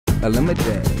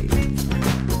ElimiDATE.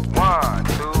 1,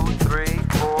 2, 3,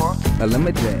 4.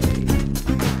 ElimiDATE.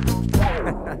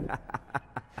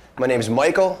 My name is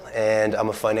Michael, and I'm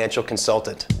a financial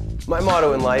consultant. My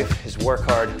motto in life is work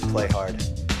hard, play hard.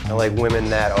 I like women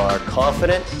that are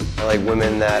confident. I like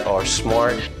women that are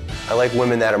smart. I like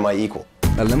women that are my equal.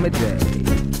 ElimiDATE.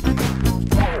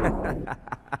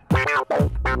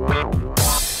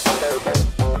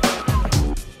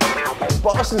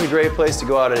 Boston's a great place to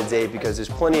go out on a date because there's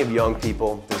plenty of young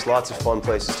people. There's lots of fun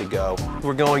places to go.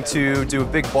 We're going to do a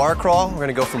big bar crawl. We're going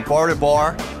to go from bar to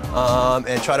bar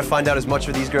and try to find out as much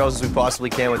of these girls as we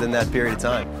possibly can within that period of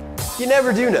time. You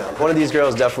never do know. One of these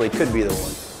girls definitely could be the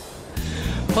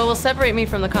one. What will separate me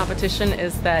from the competition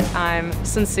is that I'm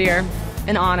sincere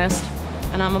and honest,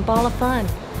 and I'm a ball of fun.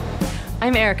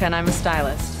 I'm Erika, and I'm a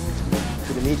stylist.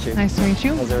 Good to meet you. Nice to meet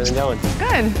you. How's everything going?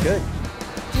 Good. Good.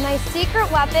 My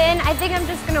secret weapon, I think I'm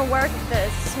just gonna work the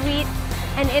sweet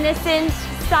and innocent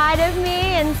side of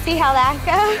me and see how that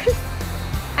goes.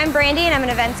 I'm Brandi and I'm an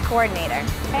events coordinator.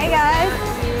 Hey guys.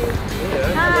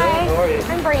 Yeah. Hi. Hello. How are you?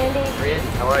 I'm Brandi. Brandi.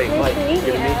 How are you? Nice to meet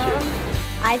Good to you. meet you.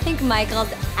 I think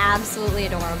Michael's absolutely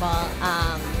adorable.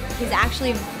 He's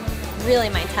actually really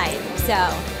my type. So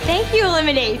thank you,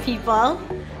 ElimiDATE people.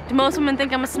 Do most women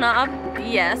think I'm a snob?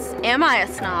 Yes. Am I a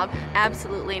snob?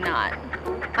 Absolutely not.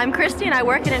 I'm Kristee and I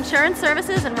work in insurance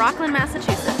services in Rockland,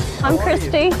 Massachusetts. I'm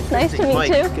Kristee. Nice to meet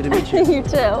Mike, you. good to meet you. You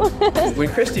too. When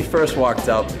Kristee first walked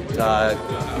up,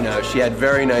 she had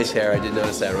very nice hair. I did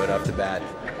notice that right off the bat.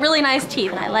 Really nice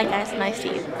teeth, and I like nice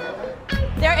teeth.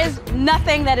 There is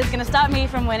nothing that is going to stop me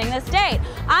from winning this date.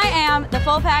 I am the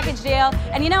full package deal,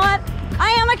 and you know what?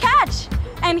 I am a catch,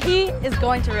 and he is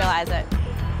going to realize it.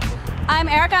 I'm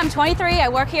Erika, I'm 23, I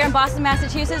work here in Boston,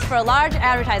 Massachusetts for a large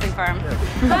advertising firm.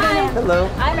 Hi. Hello.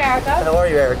 I'm Erika. How are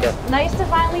you, Erika? Nice to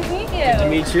finally meet you. Good to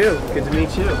meet you. Good to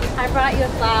meet you. I brought you a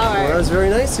flower. Well, that was very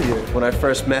nice of you. When I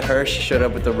first met her, she showed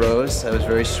up with the rose. That was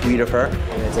very sweet of her.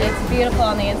 It's beautiful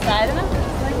on the inside of it.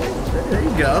 There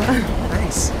you go.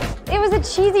 Nice. It was a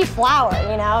cheesy flower,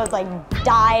 you know, it was like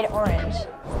dyed orange.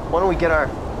 Why don't we get our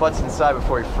butts inside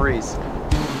before we freeze?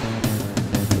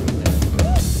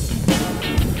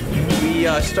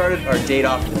 We started our date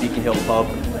off at the Beacon Hill pub.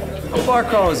 A bar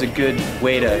crawl is a good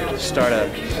way to start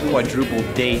a quadruple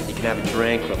date. You can have a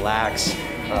drink, relax,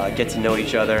 get to know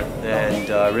each other, and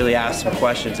really ask some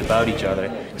questions about each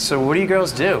other. So what do you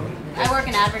girls do? I work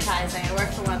in advertising. I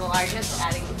work for one of the largest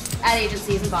ad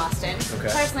agencies in Boston.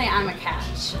 Okay. Personally, I'm a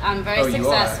catch. I'm very you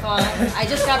are. successful. I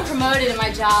just got promoted in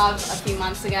my job a few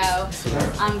months ago.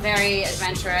 I'm very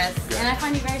adventurous, and I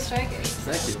find you very striking.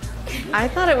 Thank you. I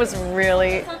thought it was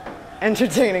really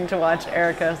entertaining to watch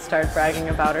Erika start bragging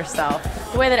about herself.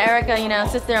 The way that Erika,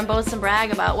 sits there and boasts and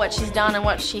brag about what she's done and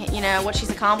what she's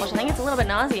accomplished, I think it's a little bit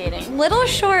nauseating. Little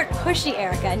short, pushy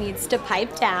Erika needs to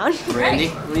pipe down.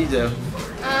 Brandi, what do you do?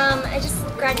 I just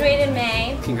graduated in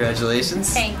May.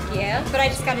 Congratulations. Thank you. But I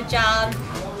just got a job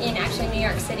in actually New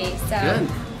York City, so Good.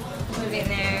 moving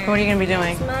there. What are you going to be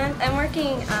doing? This month. I'm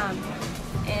working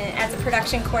as a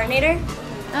production coordinator,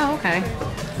 Oh, okay.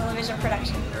 television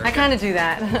production. I kind of do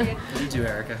that. What do you do,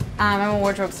 Erika? I'm a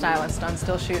wardrobe stylist on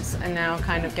still shoots and now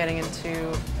kind of getting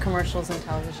into commercials and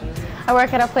television. I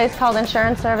work at a place called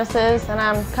Insurance Services and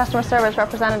I'm customer service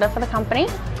representative for the company.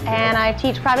 And I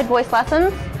teach private voice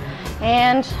lessons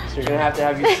and So you're gonna have to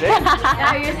have you sing.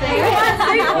 Yeah, you're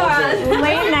saying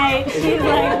late night, she's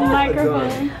like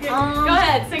microphone. Go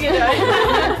ahead, sing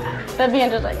it. That'd be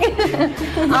interesting.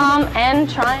 And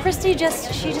trying. Kristee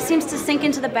she just seems to sink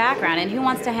into the background, and who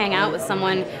wants to hang out with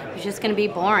someone who's just going to be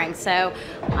boring? So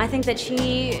I think that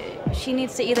she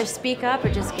needs to either speak up or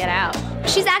just get out.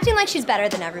 She's acting like she's better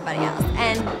than everybody else,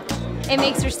 and it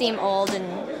makes her seem old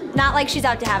and not like she's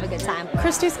out to have a good time.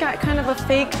 Kristee's got kind of a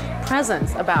fake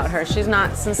presence about her. She's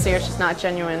not sincere, she's not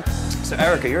genuine. So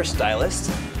Erika, you're a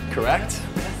stylist, correct?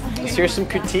 Let's hear some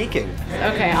critiquing.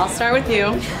 Okay, I'll start with you.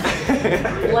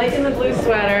 Light in the blue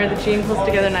sweater, the jean pulls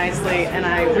together nicely, and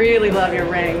I really love your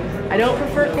ring. I don't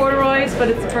prefer corduroys, but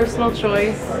it's a personal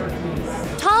choice.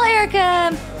 Tall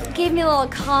Erika gave me a little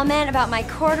comment about my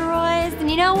corduroys,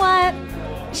 and you know what?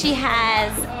 She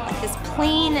has like this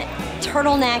plain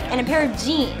turtleneck and a pair of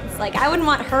jeans. Like, I wouldn't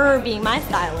want her being my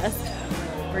stylist.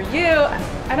 For you,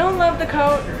 I don't love the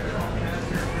coat.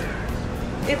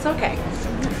 It's okay.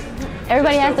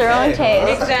 Everybody has their own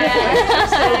taste.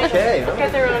 Exactly. Okay.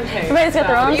 Got their own taste. Everybody's got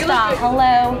their own style.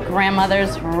 Hello,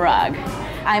 grandmother's rug.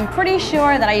 I'm pretty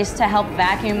sure that I used to help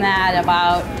vacuum that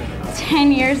about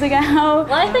 10 years ago.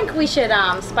 Well, I think we should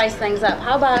spice things up.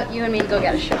 How about you and me go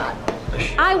get a shot?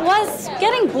 I was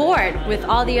getting bored with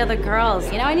all the other girls.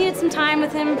 I needed some time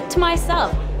with him to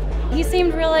myself. he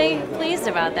seemed really pleased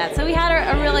about that. So we had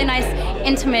a really nice,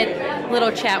 intimate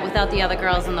little chat without the other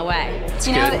girls in the way.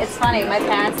 You know, it's funny, my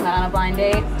parents met on a blind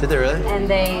date. Did they really? And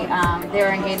they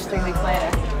were engaged 3 weeks later.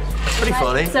 That's pretty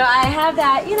funny. So I have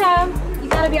that, you know, you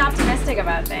gotta be optimistic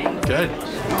about things. Good.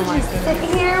 Oh my goodness.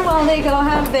 Sit here while they go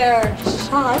have their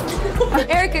shot.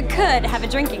 Erika could have a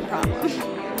drinking problem.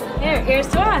 Here's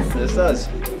to us. This does.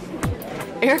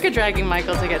 Erika dragging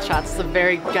Michael to get shots is a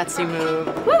very gutsy move.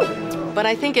 Woo! But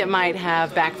I think it might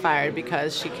have backfired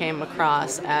because she came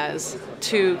across as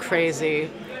too crazy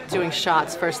doing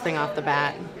shots first thing off the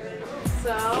bat.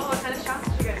 So, what kind of shots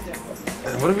did you guys do?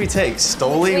 What did we take?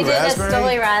 Stoli, We raspberry? did a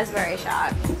Stoli raspberry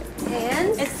shot.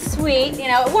 And It's sweet, you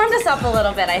know, it warmed us up a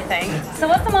little bit, I think. So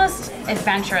what's the most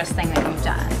adventurous thing that you've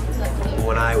done?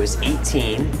 When I was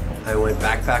 18, I went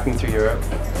backpacking through Europe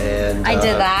and I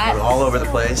did that. went all over the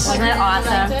place. Wasn't it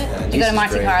awesome? Did you go to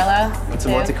Monte Carlo? Went to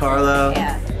Monte Carlo.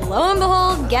 Yeah. lo and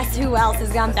behold, guess who else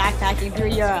has gone backpacking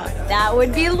through Europe? That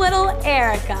would be little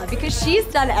Erika, because she's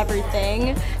done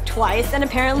everything twice and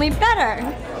apparently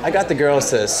better. I got the girls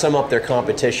to sum up their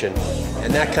competition,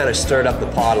 and that kind of stirred up the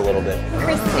pot a little bit.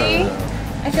 Kristee,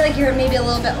 I feel like you're maybe a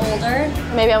little bit older.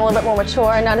 Maybe I'm a little bit more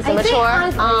mature, not as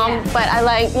immature. But I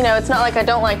like, you know, it's not like I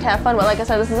don't like to have fun, but like I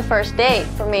said, this is a first date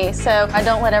for me, so I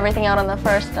don't let everything out on the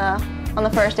first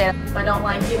date. I don't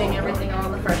like giving everything out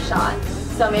on the first shot.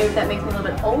 So maybe that makes me a little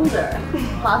bit older,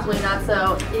 possibly not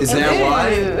so. Is that why?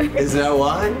 Is that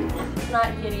why?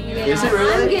 Not giddy. Is it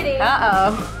really? I'm giddy.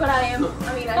 Uh-oh. But I am, I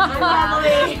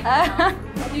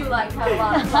do like to have a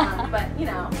lot of fun, but you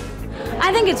know.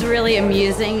 I think it's really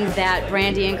amusing that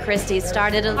Brandi and Kristee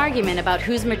started an argument about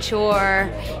who's mature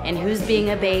and who's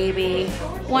being a baby,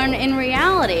 when in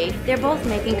reality, they're both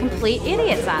making complete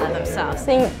idiots out of themselves. I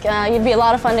think you'd be a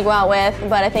lot of fun to go out with,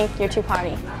 but I think you're too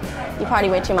party. You party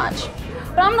way too much.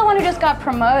 But I'm the one who just got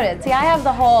promoted. See, I have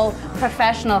the whole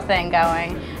professional thing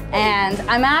going, and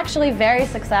I'm actually very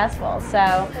successful,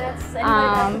 so. That's anybody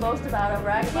has to boast about or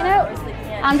brag about. You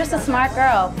know, I'm just a smart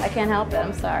girl. I can't help it,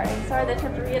 I'm sorry. Sorry that you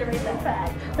have to reiterate that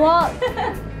fact. Well,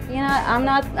 you know, I'm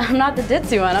not the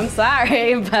ditzy one, I'm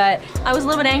sorry, but. I was a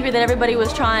little bit angry that everybody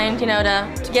was trying, you know,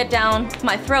 to get down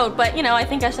my throat, but you know, I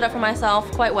think I stood up for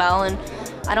myself quite well, and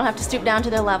I don't have to stoop down to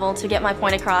their level to get my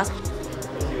point across.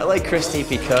 I like Kristee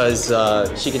because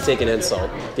she can take an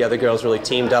insult. The other girls really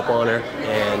teamed up on her,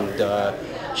 and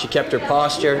she kept her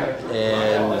posture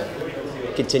and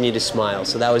continued to smile,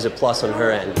 so that was a plus on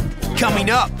her end. Coming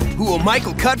up, who will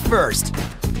Michael cut first?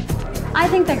 I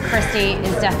think that Kristee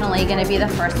is definitely going to be the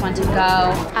first one to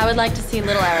go. I would like to see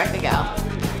little Erika go.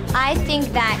 I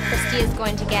think that Kristee is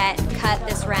going to get cut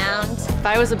this round. If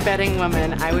I was a betting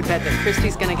woman, I would bet that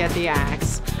Kristee's gonna get the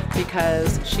axe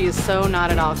because she is so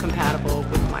not at all compatible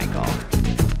with Michael.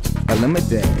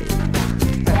 ElimiDATE.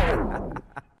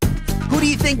 Who do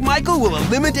you think Michael will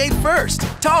eliminate first?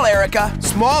 Tall Erika,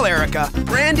 small Erika,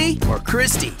 Brandi, or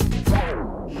Kristee?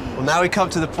 Well, now we come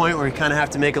to the point where we kind of have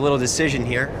to make a little decision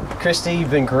here. Kristee,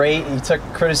 you've been great. You took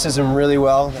criticism really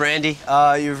well. Brandi,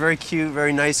 you're a very cute,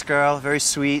 very nice girl, very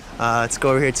sweet. Let's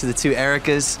go over here to the two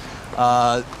Erikas.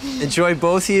 Enjoy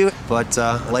both of you, but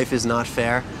life is not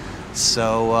fair.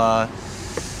 So,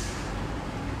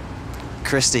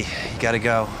 Kristee, you gotta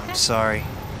go. I'm sorry.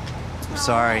 I'm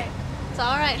sorry. It's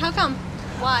all right. How come?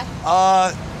 Why?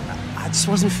 I just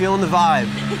wasn't feeling the vibe.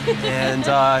 And,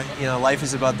 you know, life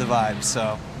is about the vibe,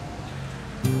 so.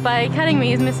 By cutting me,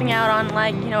 he's missing out on,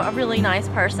 like, you know, a really nice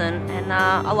person and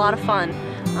a lot of fun.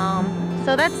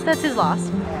 So that's his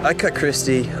loss. I cut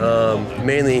Kristee,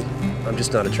 mainly I'm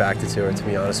just not attracted to her, to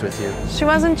be honest with you. She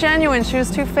wasn't genuine. She was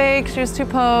too fake. She was too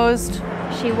posed.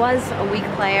 She was a weak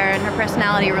player and her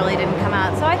personality really didn't come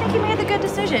out, so I think he made the good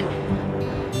decision.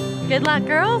 Good luck,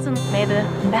 girls, and may the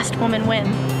best woman win.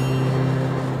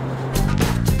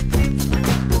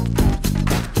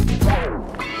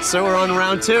 So we're on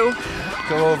round two.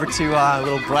 Go over to a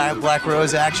little Black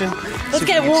Rose action. Let's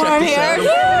get it warm here.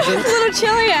 It's a little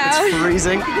chilly out. It's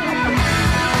freezing.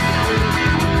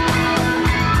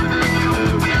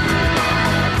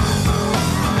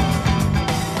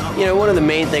 You know, one of the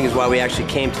main things why we actually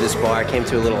came to this bar, came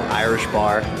to a little Irish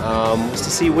bar, was to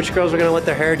see which girls were going to let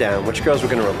their hair down, which girls were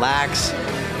going to relax,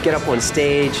 get up on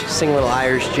stage, sing a little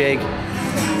Irish jig.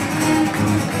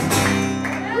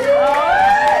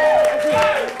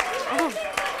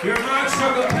 You're not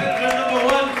so competitive, number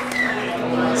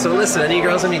one. So listen, any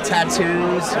girls, any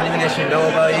tattoos, anything I should know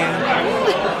about you?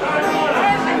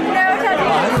 No tattoos.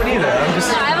 I don't either. I'm just.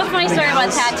 I have a funny story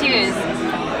about tattoos.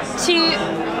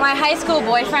 My high school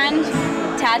boyfriend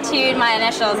tattooed my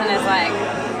initials in his leg.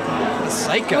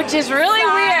 Psycho. Which is really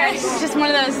weird. It's just one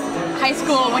of those high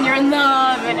school when you're in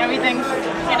love and everything,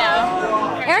 you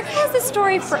know. Erika has a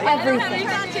story for everything.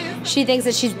 She thinks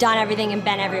that she's done everything and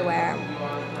been everywhere.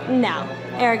 No,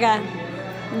 Erika,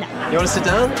 no. You want to sit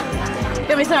down? You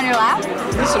want me to sit on your lap? You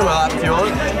can sit on my lap if you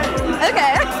want.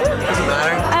 Okay. Doesn't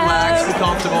matter. Relax, be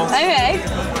comfortable. Okay.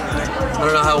 I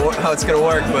don't know how it's gonna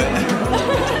work, but.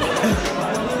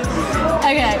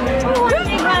 Okay.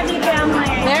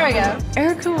 There we go.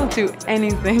 Erika will do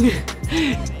anything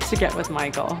to get with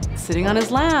Michael. Sitting on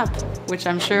his lap, which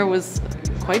I'm sure was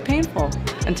quite painful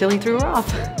until he threw her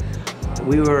off.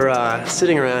 We were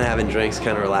sitting around having drinks,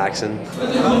 kind of relaxing.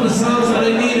 A couple of songs that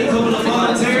I need, a couple of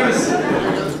volunteers.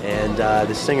 And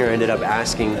the singer ended up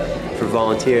asking for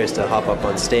volunteers to hop up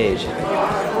on stage.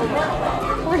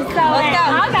 Let's go.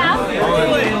 I'll go.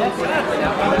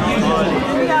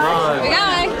 We're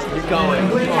going. You're going.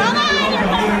 Come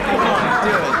on. Do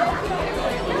it.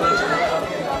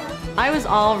 I was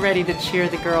all ready to cheer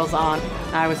the girls on.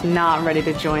 I was not ready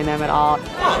to join them at all.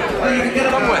 Come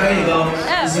with. There you go.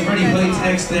 This is a pretty play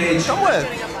next stage. Come with.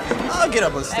 I'll get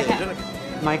up on stage. Okay.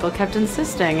 Michael kept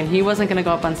insisting, and he wasn't going to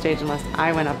go up on stage unless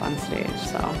I went up on stage.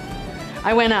 So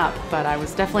I went up, but I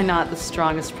was definitely not the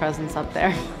strongest presence up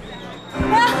there. When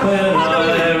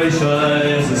I wish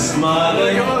I was a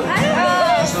smiling,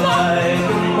 just like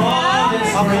the morning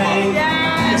spring.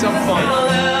 It's some fun.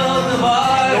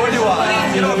 Nor do I.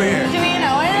 Get over here. Do we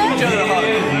know it? Each other a hug. The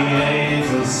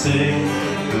angels sing.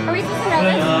 Are we supposed to know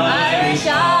this? Irish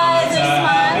eyes are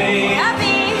smiling,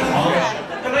 happy.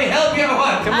 Can I help you or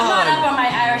what? Come I'm not on. up on my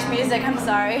Irish music, I'm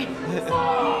sorry.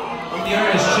 I'm the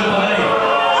Irish Chevalier.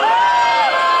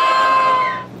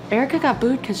 Erika got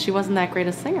booed because she wasn't that great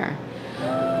a singer.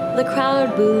 The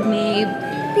crowd booed me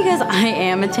because I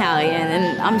am Italian,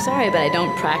 and I'm sorry, but I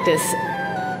don't practice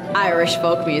Irish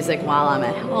folk music while I'm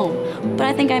at home. But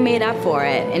I think I made up for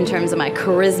it in terms of my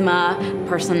charisma,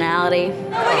 personality. We're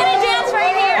gonna dance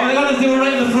right here. Oh, they're gonna do it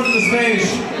right in the front of the stage.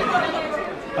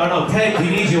 Oh no, Peg, we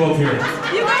need you up here.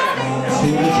 You guys. To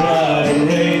the driving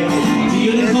rain, the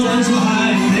unicorns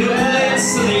behind the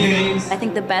lights. I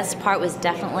think the best part was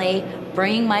definitely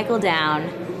bringing Michael down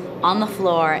on the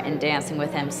floor and dancing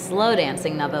with him, slow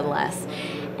dancing nevertheless.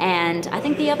 And I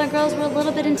think the other girls were a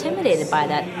little bit intimidated by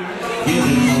that. Can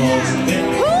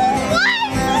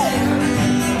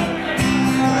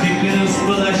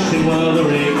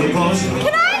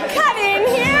I cut in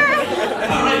here?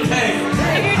 All right, Peg.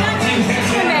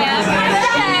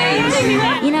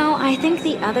 You know, I think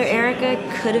the other Erika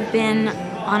could have been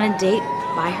on a date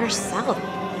by herself.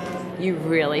 You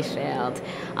really failed.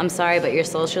 I'm sorry, but your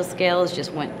social skills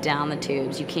just went down the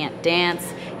tubes. You can't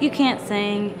dance, you can't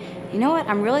sing. You know what?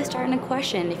 I'm really starting to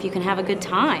question if you can have a good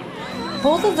time.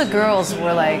 Both of the girls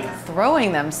were like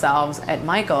throwing themselves at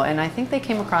Michael, and I think they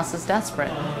came across as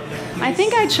desperate. I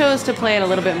think I chose to play it a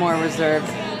little bit more reserved.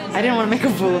 I didn't want to make a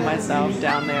fool of myself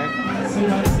down there.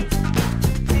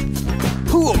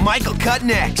 Who will Michael cut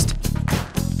next?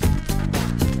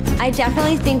 I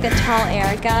definitely think that tall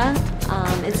Erika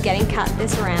is getting cut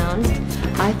this round.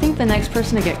 I think the next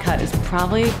person to get cut is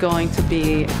probably going to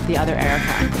be the other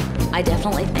Erika. I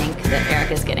definitely think that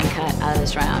Erika's getting cut out of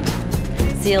this round.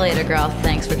 See you later, girl.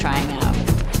 Thanks for trying out.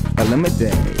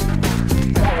 ElimiDATE.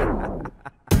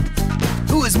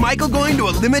 Who is Michael going to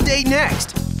eliminate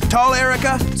next? Tall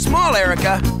Erika, small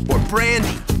Erika, or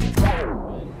Brandi?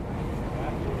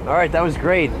 All right, that was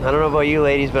great. I don't know about you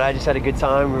ladies, but I just had a good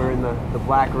time. We were in the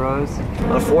Black Rose.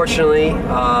 Unfortunately,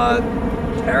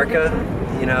 Erika,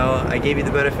 you know, I gave you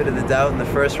the benefit of the doubt in the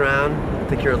first round. I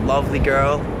think you're a lovely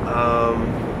girl.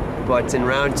 But in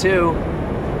round two,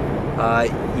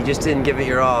 you just didn't give it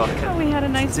your all. Oh, we had a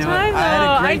nice time, though. I had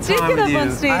a great time did with get you. up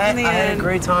on stage in the end. I had a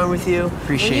great time with you.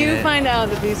 Appreciate it. When you find out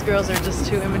that these girls are just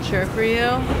too immature for you,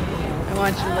 I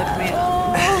want you to lift me up.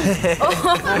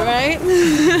 All right?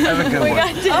 Have a good We one.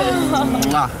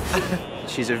 got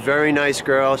this. She's a very nice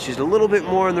girl. She's a little bit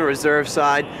more on the reserve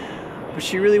side, but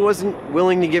she really wasn't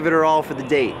willing to give it her all for the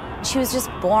date. She was just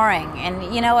boring, and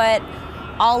you know what?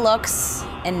 All looks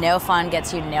and no fun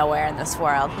gets you nowhere in this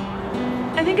world.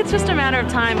 I think it's just a matter of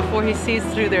time before he sees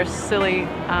through their silly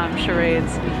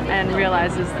charades and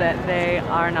realizes that they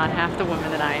are not half the women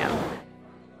that I am.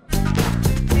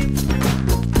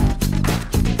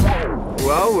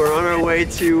 Well, we're on our way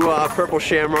to Purple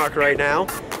Shamrock right now,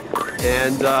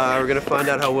 and we're gonna find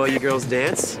out how well you girls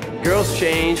dance. Girls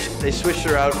changed, they switched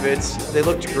their outfits, they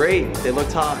looked great, they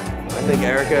looked hot. I think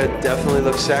Erika definitely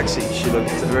looked sexy. She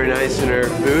looked very nice in her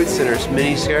boots and her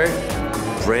mini skirt.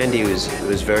 Brandi was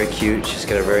very cute, she's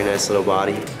got a very nice little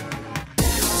body.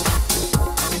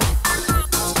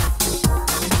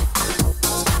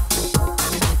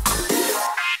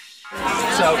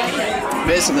 So,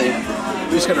 basically,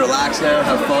 we just gotta relax now,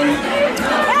 have fun.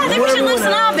 Yeah, I think we should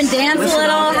loosen up and dance a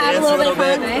little, have a little bit of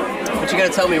fun, right? But you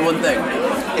gotta tell me one thing.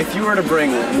 If you were to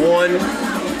bring one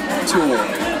tool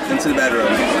into the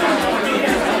bedroom,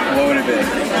 what would it be?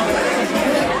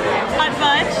 Hot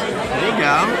fudge. There you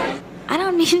go. I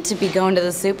don't need to be going to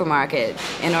the supermarket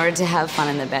in order to have fun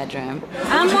in the bedroom.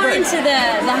 I'm more into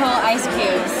the whole ice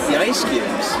cubes. The ice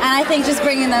cubes. And I think just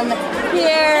bringing them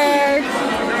here,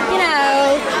 you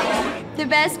know. The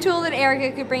best tool that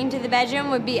Erika could bring to the bedroom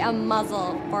would be a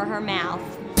muzzle for her mouth.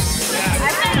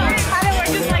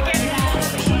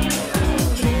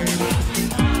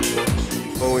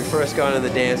 When we first got on the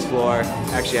dance floor,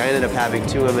 actually I ended up having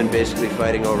two women basically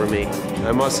fighting over me.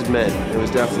 I must admit, it was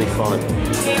definitely fun.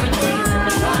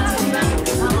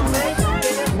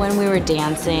 When we were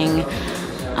dancing,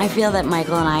 I feel that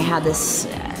Michael and I had this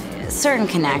certain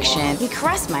connection. He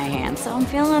caressed my hand, so I'm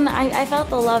feeling, I felt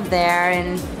the love there,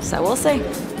 and so we'll see.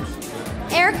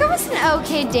 Erika was an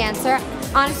okay dancer.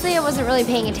 Honestly, I wasn't really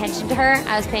paying attention to her.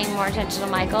 I was paying more attention to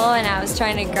Michael, and I was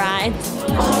trying to grind.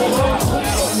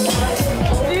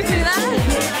 Do you see that?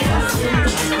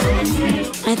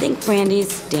 I think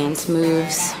Brandi's dance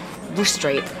moves were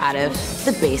straight out of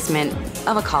the basement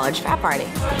of a college frat party.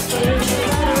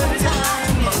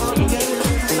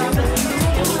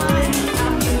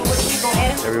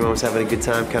 Everyone was having a good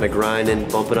time, kind of grinding,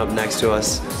 bumping up next to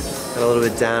us. Got a little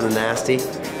bit down and nasty,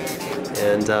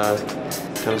 and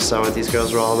kind of saw what these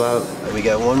girls were all about. We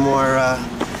got one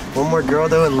more girl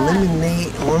to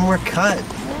eliminate, one more cut.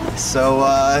 So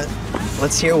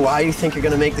let's hear why you think you're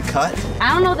gonna make the cut.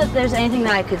 I don't know that there's anything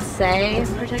that I could say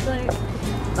particularly,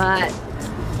 but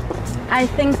I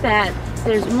think that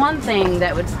there's one thing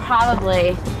that would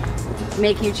probably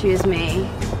make you choose me.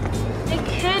 It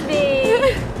could be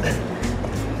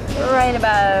right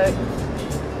about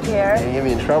here. You get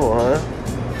me in trouble, huh?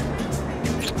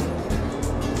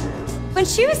 When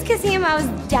she was kissing him, I was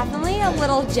definitely a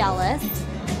little jealous.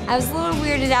 I was a little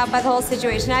weirded out by the whole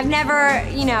situation. I've never,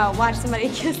 you know, watched somebody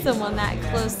kiss someone that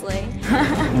closely.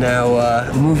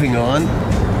 Now, moving on.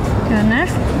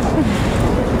 Goodness.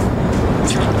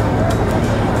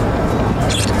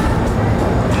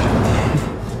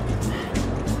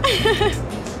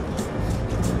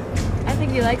 I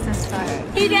think he likes this part.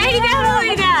 He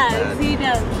definitely does. He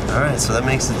does. All right, so that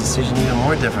makes the decision even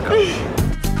more difficult.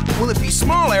 Will it be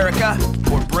small Erika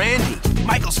or Brandi?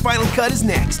 Michael's final cut is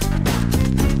next.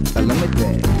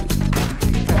 ElimiDATE.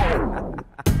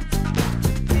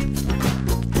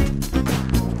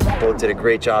 Both did a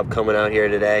great job coming out here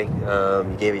today.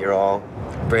 You gave it your all.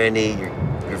 Brandi,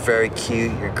 you're very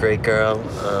cute. You're a great girl.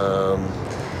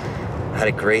 I had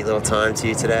a great little time to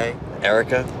you today.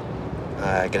 Erika,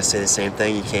 I gotta say the same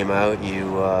thing. You came out. You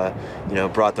know,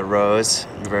 brought the rose.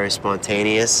 You're very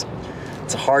spontaneous.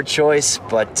 It's a hard choice,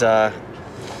 but I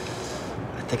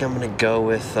think I'm gonna go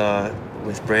with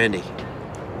Brandi.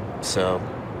 So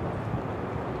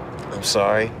I'm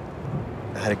sorry.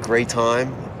 I had a great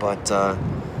time, but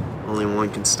only one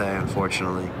can stay,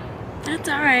 unfortunately. That's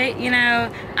all right. You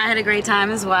know, I had a great time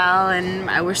as well, and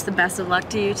I wish the best of luck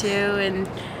to you too. And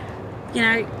you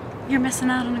know, you're missing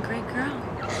out on a great girl.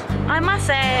 I must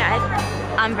say,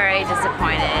 I'm very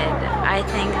disappointed. I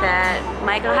think that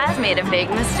Michael has made a big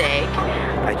mistake.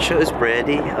 I chose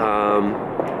Brandi.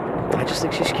 I just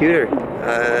think she's cuter,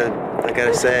 I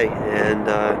gotta say, and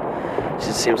she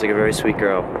just seems like a very sweet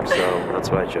girl, so that's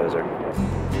why I chose her.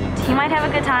 He might have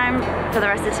a good time for the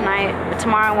rest of tonight, but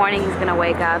tomorrow morning he's gonna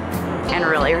wake up and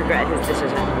really regret his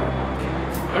decision.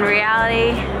 In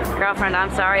reality, girlfriend,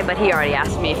 I'm sorry, but he already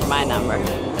asked me for my number.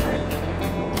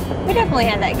 We definitely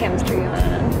had that chemistry going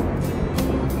on.